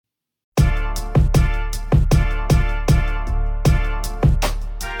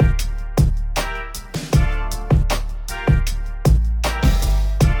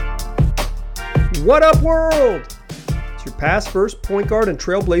What up, world? It's your past first point guard and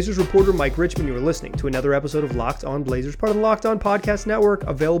Trailblazers reporter Mike Richman. You are listening to another episode of Locked On Blazers, part of the Locked On Podcast Network,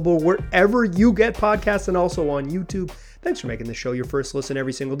 available wherever you get podcasts and also on YouTube. Thanks for making this show your first listen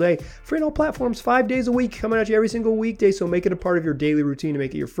every single day. Free on all platforms, 5 days a week, coming at you every single weekday, so make it a part of your daily routine to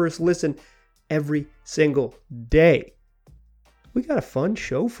make it your first listen every single day. We got a fun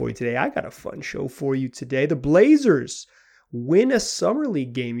show for you today. I got a fun show for you today. The Blazers win a Summer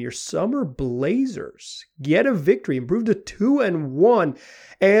League game. Your Summer Blazers get a victory, improved to 2-1,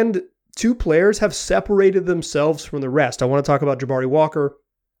 and two players have separated themselves from the rest. I want to talk about Jabari Walker,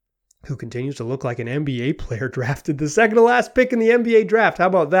 who continues to look like an NBA player drafted the second to last pick in the NBA draft. How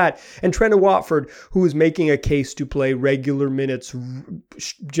about that? And Trendon Watford, who is making a case to play regular minutes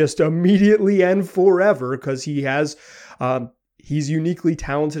just immediately and forever because he has he's uniquely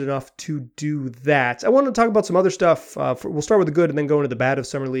talented enough to do that. I want to talk about some other stuff. We'll start with the good and then go into the bad of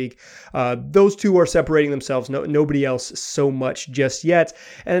Summer League. Those two are separating themselves. Nobody else so much just yet.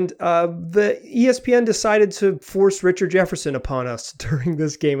 And the ESPN decided to force Richard Jefferson upon us during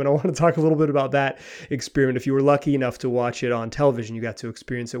this game. And I want to talk a little bit about that experiment. If you were lucky enough to watch it on television, you got to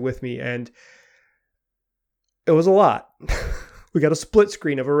experience it with me. And it was a lot. We got a split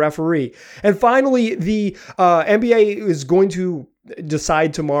screen of a referee. And finally, the NBA is going to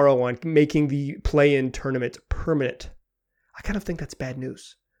decide tomorrow on making the play-in tournament permanent. I kind of think that's bad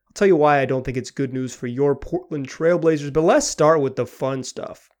news. I'll tell you why I don't think it's good news for your Portland Trailblazers, but let's start with the fun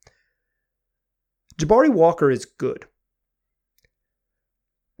stuff. Jabari Walker is good.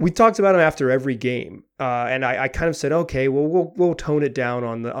 We talked about him after every game, and I kind of said, okay, well, we'll tone it down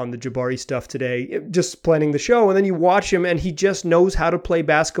on the Jabari stuff today, just planning the show. And then you watch him, and he just knows how to play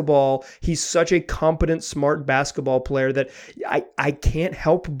basketball. He's such a competent, smart basketball player that I can't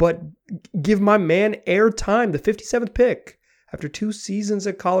help but give my man airtime. The 57th pick after 2 seasons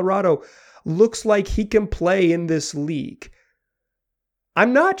at Colorado looks like he can play in this league.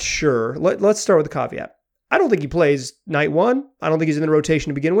 I'm not sure. Let's start with the caveat. I don't think he plays night one. I don't think he's in the rotation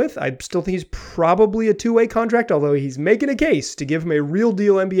to begin with. I still think he's probably a two-way contract, although he's making a case to give him a real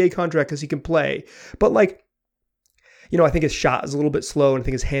deal NBA contract because he can play. But I think his shot is a little bit slow and I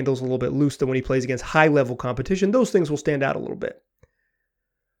think his handle's a little bit loose than when he plays against high-level competition. Those things will stand out a little bit.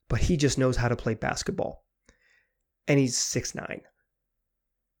 But he just knows how to play basketball. And he's 6'9".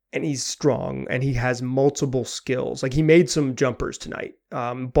 And he's strong, and he has multiple skills. Like, he made some jumpers tonight.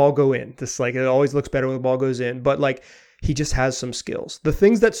 Ball go in. It always looks better when the ball goes in. But, he just has some skills. The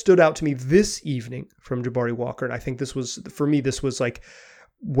things that stood out to me this evening from Jabari Walker, and I think this was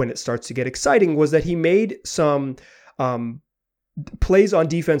when it starts to get exciting, was that he made some plays on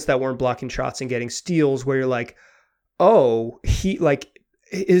defense that weren't blocking shots and getting steals where you're like, oh,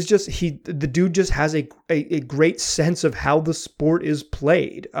 the dude just has a great sense of how the sport is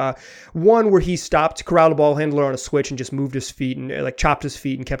played. One where he corralled a ball handler on a switch and just moved his feet and chopped his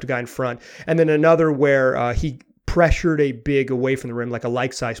feet and kept a guy in front. And then another where he pressured a big away from the rim, like a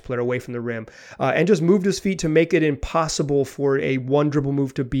like-size player away from the rim, and just moved his feet to make it impossible for a one dribble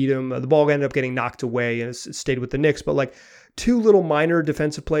move to beat him. The ball ended up getting knocked away and it stayed with the Knicks. But two little minor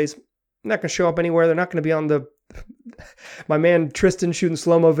defensive plays, not going to show up anywhere. They're not going to be on my man Tristan shooting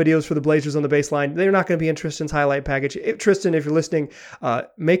slow-mo videos for the Blazers on the baseline. They're not going to be in Tristan's highlight package. Tristan, if you're listening,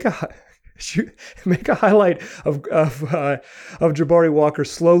 make a highlight of Jabari Walker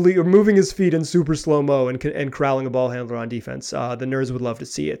slowly or moving his feet in super slow-mo and corralling a ball handler on defense. The nerds would love to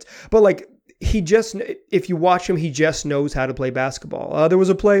see it. But if you watch him, he just knows how to play basketball. There was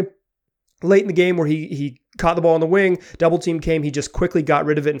a play late in the game where he caught the ball on the wing, double team came, he just quickly got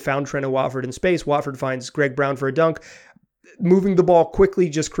rid of it and found Trendon Watford in space. Watford finds Greg Brown for a dunk. Moving the ball quickly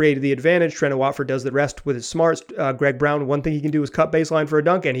just created the advantage. Trendon Watford does the rest with his smarts. Greg Brown, one thing he can do is cut baseline for a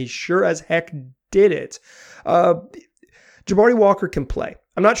dunk, and he sure as heck did it. Jabari Walker can play.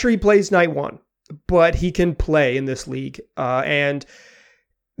 I'm not sure he plays night one, but he can play in this league. And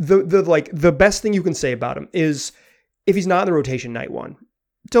the best thing you can say about him is if he's not in the rotation night one,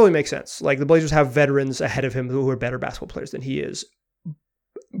 totally makes sense. The Blazers have veterans ahead of him who are better basketball players than he is.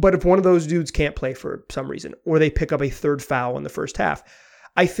 But if one of those dudes can't play for some reason, or they pick up a third foul in the first half,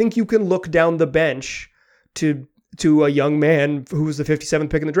 I think you can look down the bench to a young man who was the 57th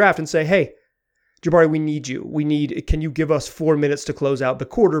pick in the draft and say, hey, Jabari, we need you. Can you give us 4 minutes to close out the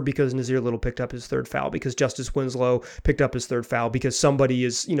quarter because Nassir Little picked up his third foul, because Justice Winslow picked up his third foul, because somebody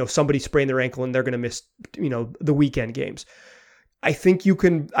sprained their ankle and they're going to miss, the weekend games. I think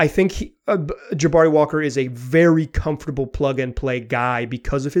Jabari Walker is a very comfortable plug-and-play guy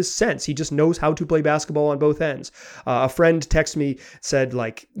because of his sense. He just knows how to play basketball on both ends. A friend texted me, said,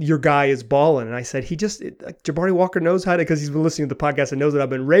 like, your guy is balling. And I said, Jabari Walker knows how to, because he's been listening to the podcast and knows that I've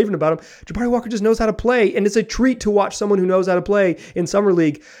been raving about him. Jabari Walker just knows how to play. And it's a treat to watch someone who knows how to play in Summer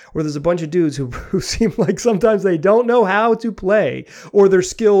League, where there's a bunch of dudes who seem like sometimes they don't know how to play, or their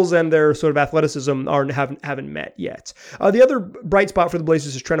skills and their sort of athleticism haven't met yet. The other bright spot for the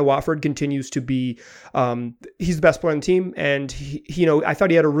Blazers is Trent Watford continues to be, he's the best player on the team. And I thought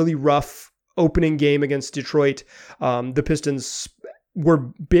he had a really rough opening game against Detroit. The Pistons were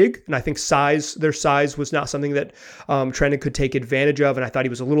big, and I think their size was not something that Trent could take advantage of. And I thought he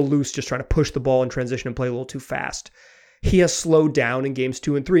was a little loose, just trying to push the ball in transition and play a little too fast. He has slowed down in games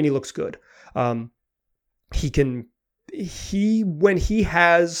 2 and 3, and he looks good. When he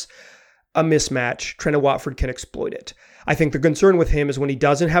has a mismatch, Trent Watford can exploit it. I think the concern with him is when he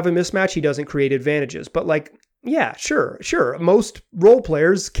doesn't have a mismatch, he doesn't create advantages. But yeah, sure. Most role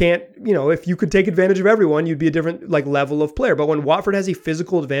players can't, if you could take advantage of everyone, you'd be a different level of player. But when Watford has a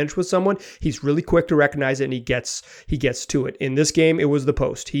physical advantage with someone, he's really quick to recognize it, and he gets to it. In this game, it was the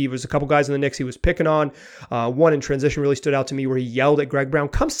post. He was a couple guys in the Knicks he was picking on. One in transition really stood out to me where he yelled at Greg Brown,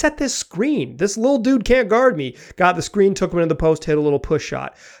 come set this screen. This little dude can't guard me. Got the screen, took him into the post, hit a little push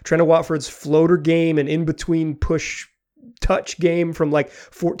shot. Trent Watford's floater game and in-between push touch game from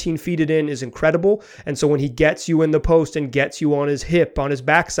 14 feet it in is incredible. And so when he gets you in the post and gets you on his hip, on his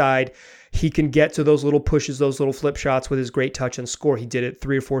backside, he can get to those little pushes, those little flip shots with his great touch and score. He did it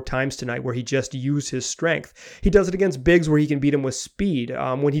 3 or 4 times tonight where he just used his strength. He does it against bigs where he can beat him with speed.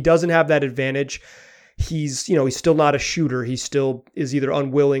 When he doesn't have that advantage, he's still not a shooter. He still is either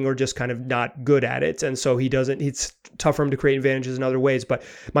unwilling or just kind of not good at it. And so it's tough for him to create advantages in other ways. But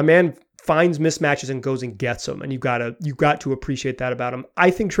my man finds mismatches and goes and gets them, and you've got to appreciate that about him. I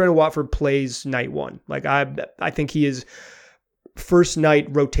think Trent Watford plays night one. I think he is first night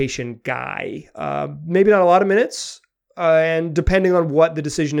rotation guy. Maybe not a lot of minutes, and depending on what the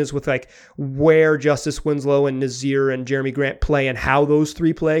decision is with where Justice Winslow and Nazir and Jeremy Grant play and how those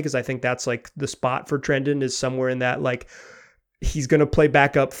three play, because I think that's the spot for Trendon is somewhere in that he's going to play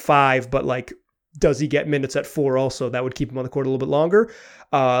backup 5, but does he get minutes at 4 also? That would keep him on the court a little bit longer.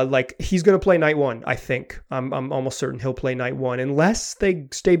 He's going to play night 1, I think. I'm almost certain he'll play night 1, unless they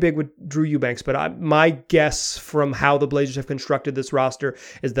stay big with Drew Eubanks. But my guess from how the Blazers have constructed this roster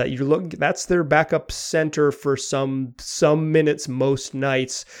is that that's their backup center for some minutes most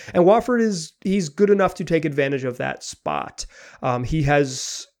nights. And Watford he's good enough to take advantage of that spot. When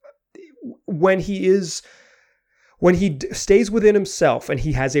he stays within himself, and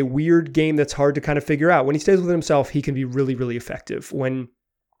he has a weird game that's hard to kind of figure out, when he stays within himself, he can be really, really effective. When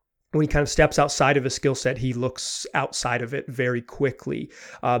he kind of steps outside of his skill set, he looks outside of it very quickly.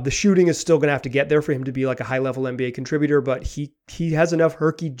 The shooting is still going to have to get there for him to be a high-level NBA contributor, but he has enough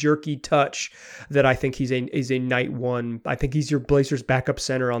herky-jerky touch that I think he's a night 1. I think he's your Blazers backup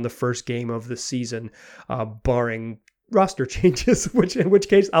center on the first game of the season, barring roster changes, in which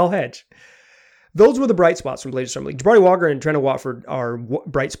case I'll hedge. Those were the bright spots from Blazers Summer League. Jabari Walker and Trent Watford are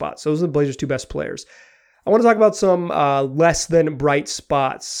bright spots. Those are the Blazers' 2 best players. I want to talk about some less than bright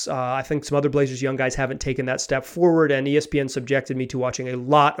spots. I think some other Blazers young guys haven't taken that step forward, and ESPN subjected me to watching a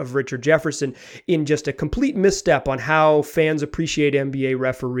lot of Richard Jefferson in just a complete misstep on how fans appreciate NBA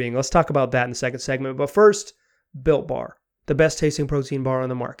refereeing. Let's talk about that in the second segment. But first, Built Bar, the best tasting protein bar on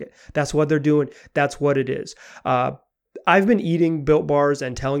the market. That's what they're doing. That's what it is. I've been eating Built Bars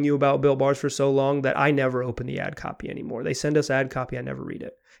and telling you about Built Bars for so long that I never open the ad copy anymore. They send us ad copy. I never read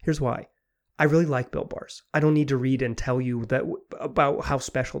it. Here's why. I really like Built Bars. I don't need to read and tell you about how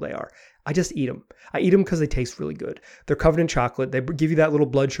special they are. I just eat them. I eat them because they taste really good. They're covered in chocolate. They give you that little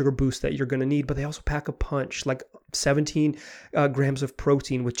blood sugar boost that you're going to need, but they also pack a punch, 17 grams of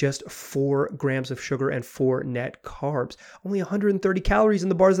protein with just 4 grams of sugar and 4 net carbs. Only 130 calories in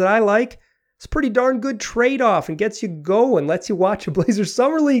the bars that I like. It's a pretty darn good trade-off and gets you going, lets you watch a Blazers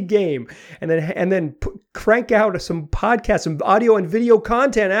Summer League game, and then crank out some podcasts, some audio and video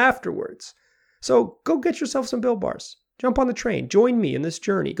content afterwards. So go get yourself some Built Bars. Jump on the train. Join me in this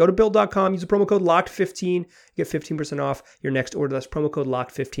journey. Go to Built.com. Use the promo code LOCKED15. You get 15% off your next order. That's promo code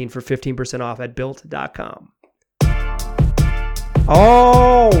LOCKED15 for 15% off at Built.com.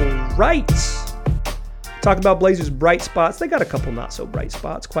 All right. Talk about Blazers' bright spots. They got a couple not so bright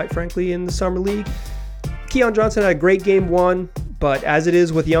spots, quite frankly, in the Summer League. Keon Johnson had a great game 1, but as it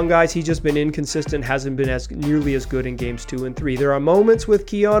is with young guys, he's just been inconsistent, hasn't been nearly as good in games 2 and 3. There are moments with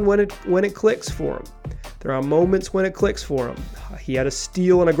Keon when it clicks for him. There are moments when it clicks for him. He had a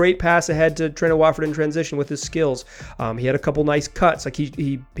steal and a great pass ahead to Trent Watford in transition with his skills. He had a couple nice cuts. Like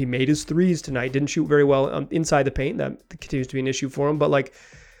he made his threes tonight. Didn't shoot very well inside the paint. That continues to be an issue for him. But like,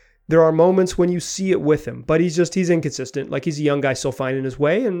 there are moments when you see it with him, but he's inconsistent. Like, he's a young guy still finding his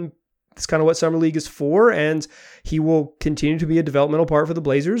way, and that's kind of what Summer League is for. And he will continue to be a developmental part for the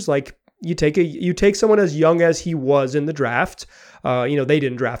Blazers. Like, you take someone as young as he was in the draft. They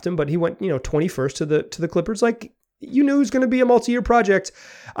didn't draft him, but he went 21st to the Clippers. Like, you knew he was going to be a multi-year project.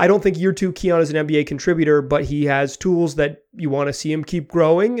 I don't think year 2 Keon is an NBA contributor, but he has tools that you want to see him keep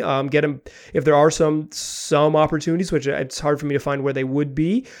growing. Get him, if there are some opportunities, which it's hard for me to find where they would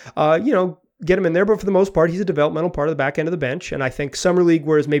be, get him in there. But for the most part, he's a developmental part of the back end of the bench. And I think Summer League,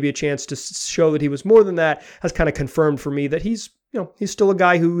 whereas maybe a chance to show that he was more than that, has kind of confirmed for me that he's still a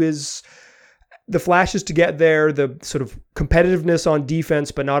guy who is the flashes to get there, the sort of competitiveness on defense,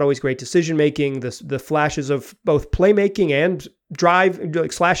 but not always great decision-making, the flashes of both playmaking and drive,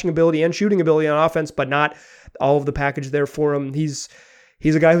 like slashing ability and shooting ability on offense, but not all of the package there for him. He's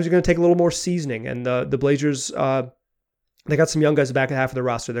a guy who's going to take a little more seasoning, and the Blazers, they got some young guys back at half of the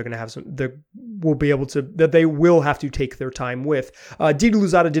roster. They're going to have they will have to take their time with. Didi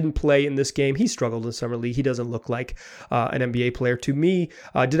Louzada didn't play in this game. He struggled in Summer League. He doesn't look like an NBA player to me.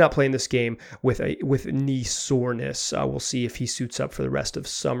 Did not play in this game with knee soreness. We'll see if he suits up for the rest of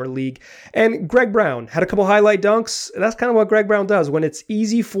Summer League. And Greg Brown had a couple highlight dunks. That's kind of what Greg Brown does. When it's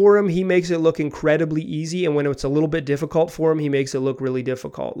easy for him, he makes it look incredibly easy. And when it's a little bit difficult for him, he makes it look really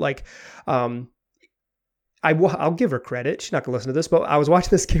difficult. Like, I'll give her credit. She's not going to listen to this, but I was watching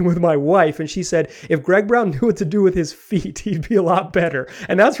this game with my wife, and she said, if Greg Brown knew what to do with his feet, he'd be a lot better.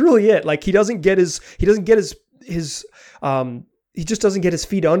 And that's really it. Like, he just doesn't get his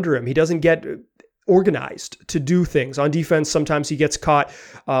feet under him. He doesn't get organized to do things on defense. Sometimes he gets caught,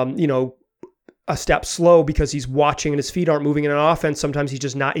 a step slow because he's watching and his feet aren't moving. In an offense, sometimes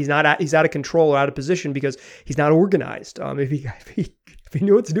he's out of control or out of position because he's not organized. If he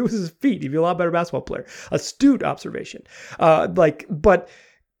knew what to do with his feet, he'd be a lot better basketball player. Astute observation. But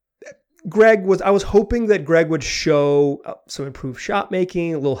Greg I was hoping that Greg would show some improved shot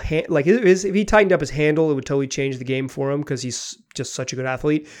making, a little if he tightened up his handle, it would totally change the game for him because he's just such a good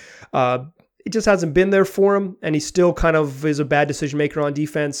athlete. It just hasn't been there for him, and he still kind of is a bad decision maker on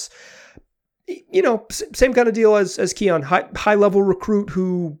defense. Same kind of deal as Keon, high level recruit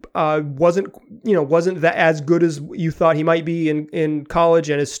who wasn't that as good as you thought he might be in college,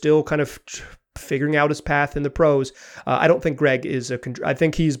 and is still kind of figuring out his path in the pros. I don't think Greg is I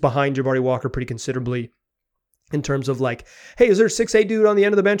think he's behind Jabari Walker pretty considerably in terms of like, hey, is there a 6'8" dude on the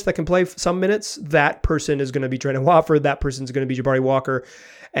end of the bench that can play some minutes? That person is going to be Trent Watford. That person's going to be Jabari Walker,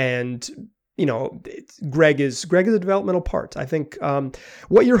 and Greg is a developmental part. I think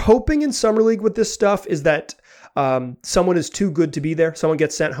what you're hoping in Summer League with this stuff is that someone is too good to be there. Someone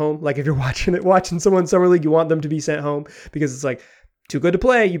gets sent home. Like, if you're watching someone in Summer League, you want them to be sent home because it's like, too good to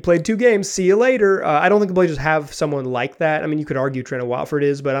play. You played 2 games. See you later. I don't think the Blazers have someone like that. I mean, you could argue Trent Watford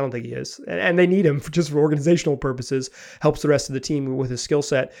is, but I don't think he is. And they need him just for organizational purposes. Helps the rest of the team with his skill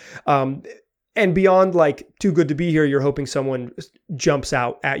set. And beyond like too good to be here, you're hoping someone jumps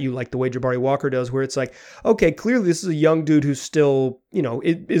out at you like the way Jabari Walker does, where it's like, okay, clearly this is a young dude who's still,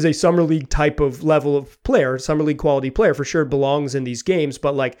 is a Summer League type of level of player, Summer League quality player, for sure belongs in these games,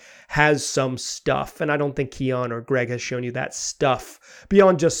 but like has some stuff. And I don't think Keon or Greg has shown you that stuff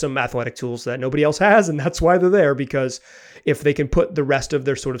beyond just some athletic tools that nobody else has. And that's why they're there, because if they can put the rest of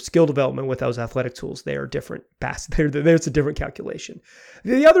their sort of skill development with those athletic tools, they are different. There's a different calculation.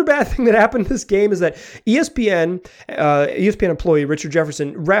 The other bad thing that happened in this game is that ESPN employee Richard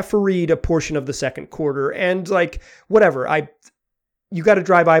Jefferson refereed a portion of the second quarter, and like, whatever. You got to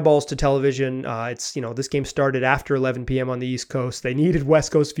drive eyeballs to television. This game started after 11 p.m. on the East Coast. They needed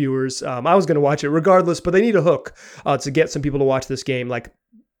West Coast viewers. I was going to watch it regardless, but they need a hook to get some people to watch this game. Like,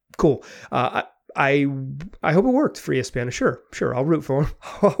 cool. I hope it worked for ESPN. Sure. I'll root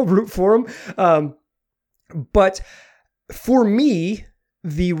for him. But for me,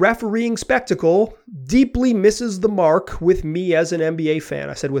 the refereeing spectacle deeply misses the mark with me as an NBA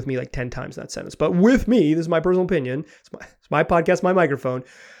fan. I said with me like 10 times in that sentence, but with me, this is my personal opinion. It's my podcast, my microphone.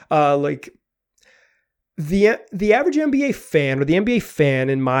 Like the average NBA fan, or the NBA fan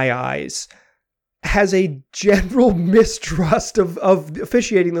in my eyes, has a general mistrust of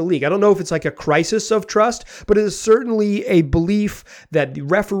officiating the league. I don't know if it's like a crisis of trust, but it is certainly a belief that the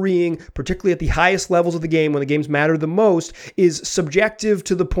refereeing, particularly at the highest levels of the game, when the games matter the most, is subjective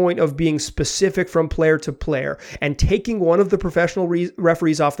to the point of being specific from player to player. And taking one of the professional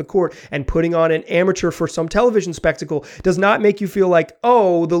referees off the court and putting on an amateur for some television spectacle does not make you feel like,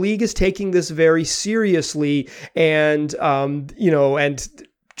 oh, the league is taking this very seriously and, and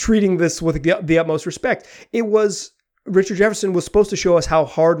treating this with the utmost respect. Richard Jefferson was supposed to show us how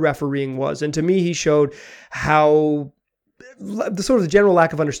hard refereeing was. And to me, he showed how the sort of the general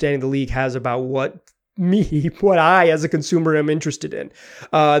lack of understanding the league has about what I as a consumer am interested in.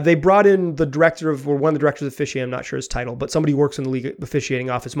 They brought in one of the directors of officiating, I'm not sure his title, but somebody who works in the league officiating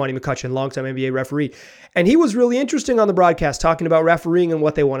office, Monty McCutcheon, longtime NBA referee. And he was really interesting on the broadcast, talking about refereeing and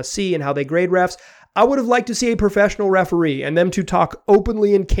what they want to see and how they grade refs. I would have liked to see a professional referee and them to talk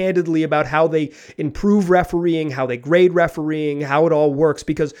openly and candidly about how they improve refereeing, how they grade refereeing, how it all works.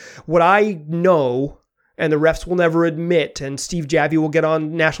 Because what I know, and the refs will never admit, and Steve Javie will get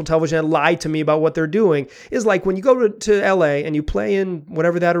on national television and lie to me about what they're doing, is like when you go to LA and you play in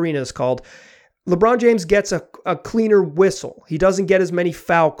whatever that arena is called, LeBron James gets a cleaner whistle. He doesn't get as many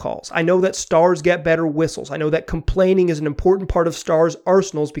foul calls. I know that stars get better whistles. I know that complaining is an important part of stars'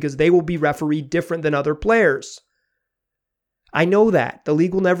 arsenals because they will be refereed different than other players. I know that. The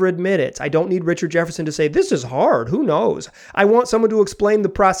league will never admit it. I don't need Richard Jefferson to say, this is hard. Who knows? I want someone to explain the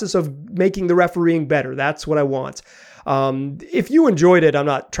process of making the refereeing better. That's what I want. If you enjoyed it, I'm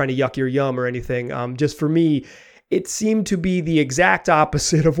not trying to yuck your yum or anything. Just for me, it seemed to be the exact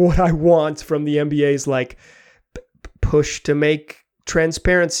opposite of what I want from the NBA's push to make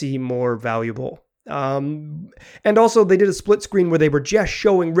transparency more valuable. And also they did a split screen where they were just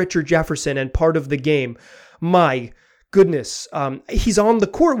showing Richard Jefferson and part of the game. My goodness. He's on the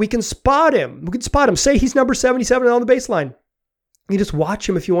court. We can spot him. Say he's number 77 on the baseline. You just watch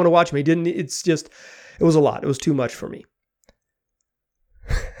him if you want to watch him. It was a lot. It was too much for me.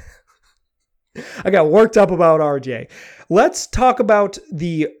 I got worked up about RJ. Let's talk about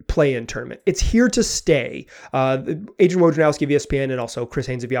the play-in tournament. It's here to stay. Adrian Wojnarowski of ESPN and also Chris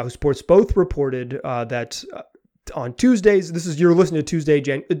Haynes of Yahoo Sports both reported that on Tuesdays, you're listening to Tuesday,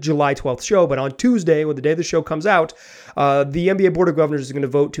 July 12th show, but on Tuesday, when the day the show comes out, the NBA Board of Governors is going to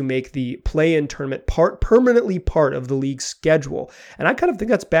vote to make the play-in tournament permanently part of the league's schedule. And I kind of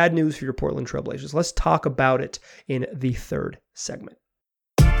think that's bad news for your Portland Trailblazers. Let's talk about it in the third segment.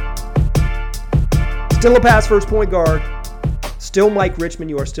 Still a pass first point guard. Still Mike Richman.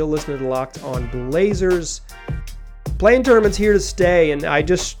 You are still listening to Locked On Blazers. Play-in tournament's here to stay, and I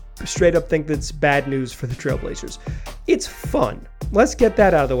just straight up think that's bad news for the Trailblazers. It's fun. Let's get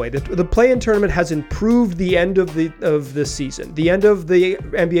that out of the way. The play-in tournament has improved the end of the season. The end of the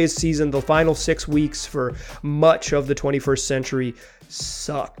NBA's season, the final 6 weeks for much of the 21st century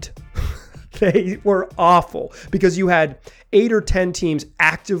sucked. They were awful because you had 8 or 10 teams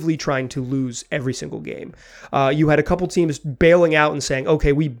actively trying to lose every single game. You had a couple teams bailing out and saying,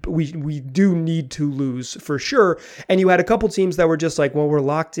 okay, we do need to lose for sure. And you had a couple teams that were just like, well, we're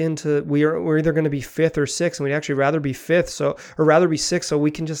locked into, we're either going to be 5th or 6th, and we'd actually rather be 5th, or rather be 6th, so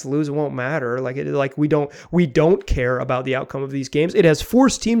we can just lose. It won't matter. We don't care about the outcome of these games. It has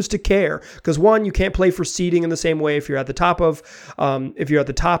forced teams to care because one, you can't play for seeding in the same way if you're at the top of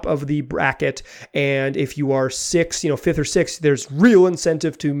the bracket, and if you are 5th or 6th, there's real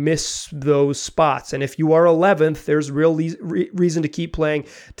incentive to miss those spots. And if you are 11th, there's real reason to keep playing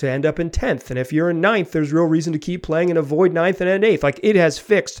to end up in 10th. And if you're in 9th, there's real reason to keep playing and avoid 9th and end 8th. It has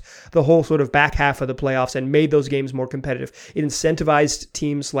fixed the whole sort of back half of the playoffs and made those games more competitive. It incentivized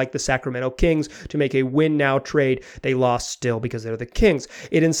teams like the Sacramento Kings to make a win now trade. They lost still because they're the Kings.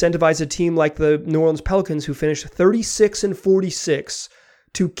 It incentivized a team like the New Orleans Pelicans, who finished 36-46,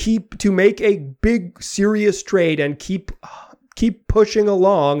 to make a big serious trade and keep pushing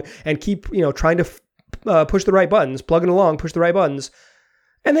along and keep trying to push the right buttons, plugging along, push the right buttons,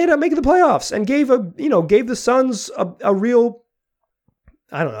 and they ended up making the playoffs and gave the Suns a real,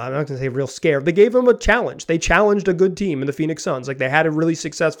 I don't know, I'm not going to say real scare. They gave them a challenge. They challenged a good team in the Phoenix Suns. They had a really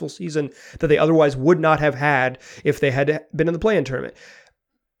successful season that they otherwise would not have had if they had been in the play-in tournament.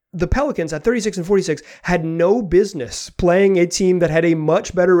 The Pelicans at 36-46 had no business playing a team that had a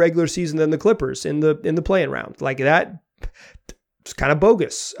much better regular season than the Clippers in the play-in round. That it's kind of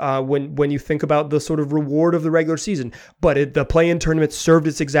bogus when you think about the sort of reward of the regular season. But the play-in tournament served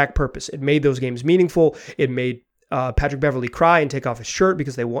its exact purpose. It made those games meaningful. It made Patrick Beverley cry and take off his shirt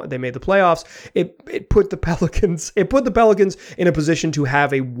because they made the playoffs. It put the Pelicans in a position to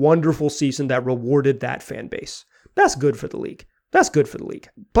have a wonderful season that rewarded that fan base. That's good for the league. That's good for the league.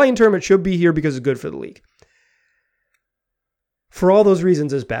 Play-in tournament should be here because it's good for the league. For all those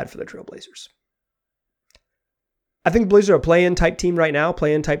reasons, it's bad for the Trailblazers. I think the Blazers are a play-in type team right now,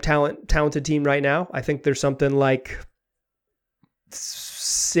 play-in type talented team right now. I think there's something like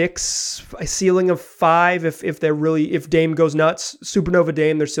 6, a ceiling of 5 if Dame goes nuts. Supernova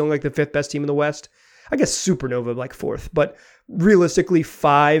Dame, they're still like the 5th best team in the West. I guess Supernova like 4th, but realistically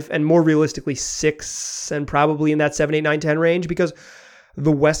 5, and more realistically 6, and probably in that 7, 8, 9, 10 range, because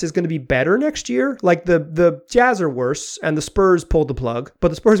the West is going to be better next year. Like the Jazz are worse, and the Spurs pulled the plug, but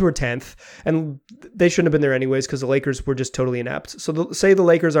the Spurs were 10th, and they shouldn't have been there anyways because the Lakers were just totally inept. So say the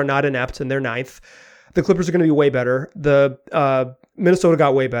Lakers are not inept and they're 9th. The Clippers are going to be way better. The Minnesota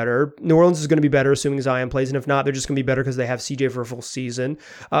got way better. New Orleans is going to be better, assuming Zion plays, and if not, they're just going to be better because they have CJ for a full season.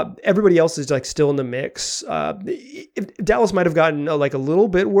 Everybody else is like still in the mix. Dallas might have gotten like a little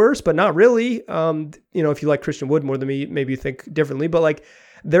bit worse, but not really. If you like Christian Wood more than me, maybe you think differently. But like,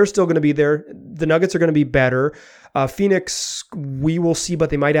 they're still going to be there. The Nuggets are going to be better. Phoenix, we will see,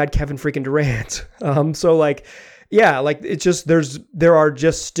 but they might add Kevin freaking Durant. Yeah, like it's just there are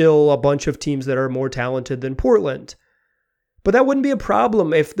just still a bunch of teams that are more talented than Portland. But that wouldn't be a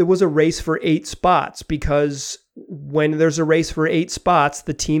problem if there was a race for 8 spots, because when there's a race for 8 spots,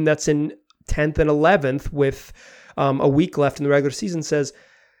 the team that's in 10th and 11th with a week left in the regular season says,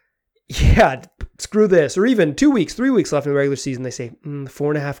 yeah, screw this. Or even 2 weeks, 3 weeks left in the regular season, they say,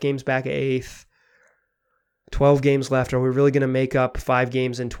 4.5 games back at 8th. 12 games left. Are we really going to make up 5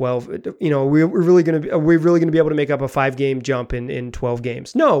 games in 12? Are we really going to be able to make up a 5-game jump in 12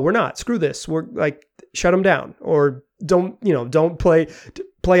 games? No, we're not. Screw this. We're like, shut them down, or don't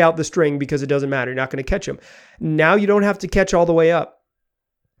play out the string because it doesn't matter. You're not going to catch them. Now you don't have to catch all the way up.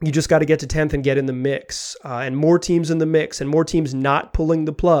 You just got to get to 10th and get in the mix, and more teams in the mix, and more teams not pulling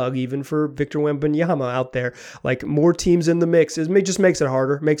the plug, even for Victor Wembanyama out there. Like, more teams in the mix just makes it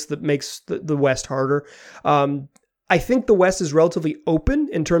harder, makes the West harder. I think the West is relatively open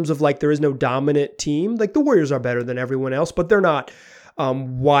in terms of like there is no dominant team. Like, the Warriors are better than everyone else, but they're not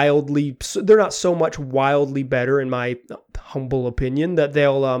they're not so much wildly better, in my humble opinion, that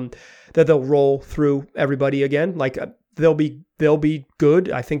they'll roll through everybody again. Like, they'll be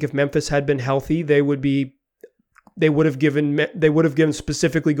good. I think if Memphis had been healthy, they would have given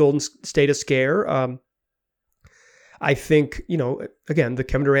specifically Golden State a scare. I think, again, the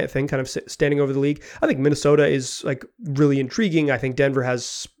Kevin Durant thing kind of standing over the league. I think Minnesota is like really intriguing. I think Denver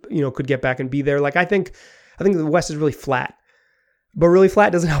could get back and be there. Like, I think the West is really flat. But really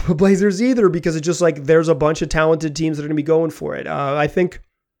flat doesn't help the Blazers either, because it's just like there's a bunch of talented teams that are going to be going for it. I think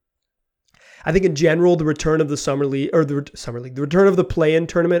in general, the return of the the return of the play-in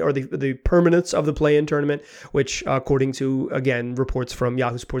tournament, or the permanence of the play-in tournament, which according to, again, reports from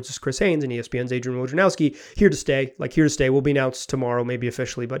Yahoo Sports' Chris Haynes and ESPN's Adrian Wojnarowski, here to stay, will be announced tomorrow, maybe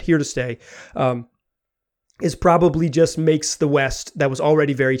officially, but here to stay, is probably just makes the West, that was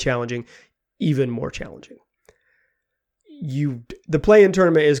already very challenging, even more challenging. The play-in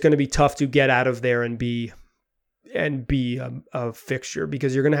tournament is going to be tough to get out of there and be a fixture,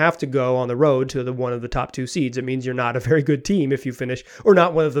 because you're going to have to go on the road to one of the top 2 seeds. It means you're not a very good team if you finish, or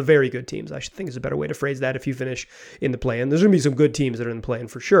not one of the very good teams, I should think is a better way to phrase that, if you finish in the play-in. There's going to be some good teams that are in the play-in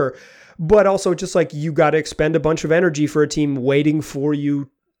for sure, but also just like you got to expend a bunch of energy for a team waiting for you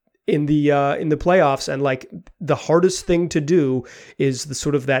in the playoffs. And like, the hardest thing to do is the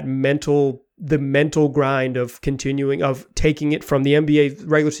sort of that mental grind of taking it from the NBA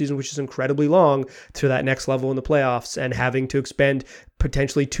regular season, which is incredibly long, to that next level in the playoffs, and having to expend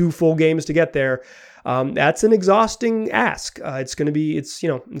potentially 2 full games to get there. That's an exhausting ask. It's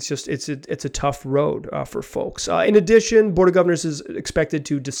a tough road for folks. In addition, Board of Governors is expected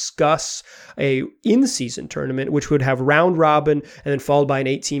to discuss a in-season tournament, which would have round robin and then followed by an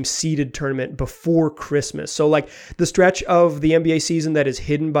 8-team seeded tournament before Christmas. So like the stretch of the NBA season that is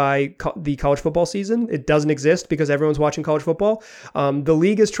hidden by the college football season, it doesn't exist because everyone's watching college football. The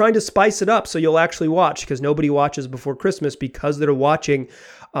league is trying to spice it up so you'll actually watch, because nobody watches before Christmas because they're watching.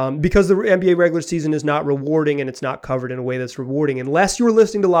 Because the NBA regular season is not rewarding, and it's not covered in a way that's rewarding, unless you're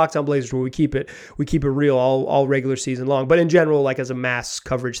listening to Locked On Blazers, where we keep it real all regular season long. But in general, like as a mass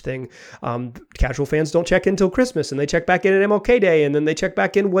coverage thing, casual fans don't check in until Christmas, and they check back in at MLK Day, and then they check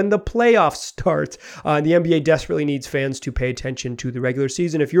back in when the playoffs start. The NBA desperately needs fans to pay attention to the regular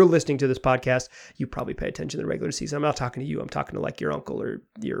season. If you're listening to this podcast, you probably pay attention to the regular season. I'm not talking to you. I'm talking to like your uncle or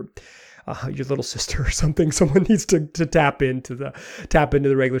your little sister or something. Someone needs to tap into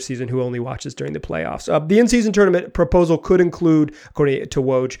the regular season who only watches during the playoffs. The in-season tournament proposal could include, according to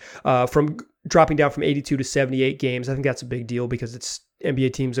Woj, from dropping down from 82 to 78 games. I think that's a big deal, because it's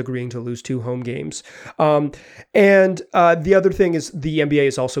NBA teams agreeing to lose 2 home games. And the other thing is the NBA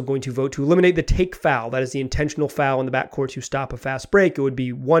is also going to vote to eliminate the take foul. That is the intentional foul in the backcourt to stop a fast break. It would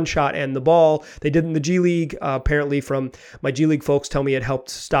be one shot and the ball. They did in the G League. Apparently from my G League folks tell me it helped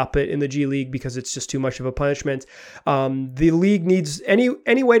stop it in the G League because it's just too much of a punishment. The league needs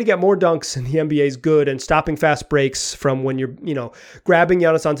any way to get more dunks in the NBA is good, and stopping fast breaks from when you're, grabbing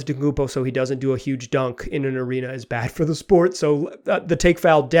Giannis Antetokounmpo so he doesn't do a huge dunk in an arena is bad for the sport. So the take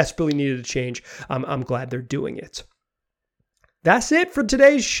foul desperately needed to change. I'm glad they're doing it. That's it for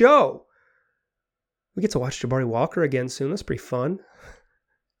today's show. We get to watch Jabari Walker again soon. That's pretty fun.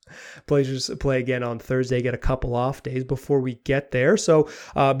 Blazers play again on Thursday, get a couple off days before we get there. So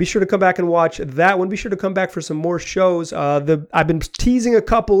be sure to come back and watch that one. Be sure to come back for some more shows. I've been teasing a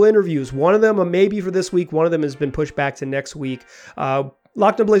couple interviews. One of them a maybe for this week. One of them has been pushed back to next week.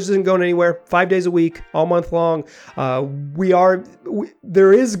 Locked On Blazers isn't going anywhere. 5 days a week, all month long.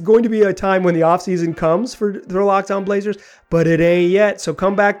 There is going to be a time when the offseason comes for the Locked On Blazers, but it ain't yet. So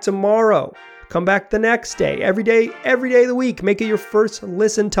come back tomorrow. Come back the next day. Every day of the week. Make it your first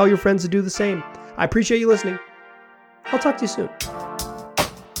listen. Tell your friends to do the same. I appreciate you listening. I'll talk to you soon.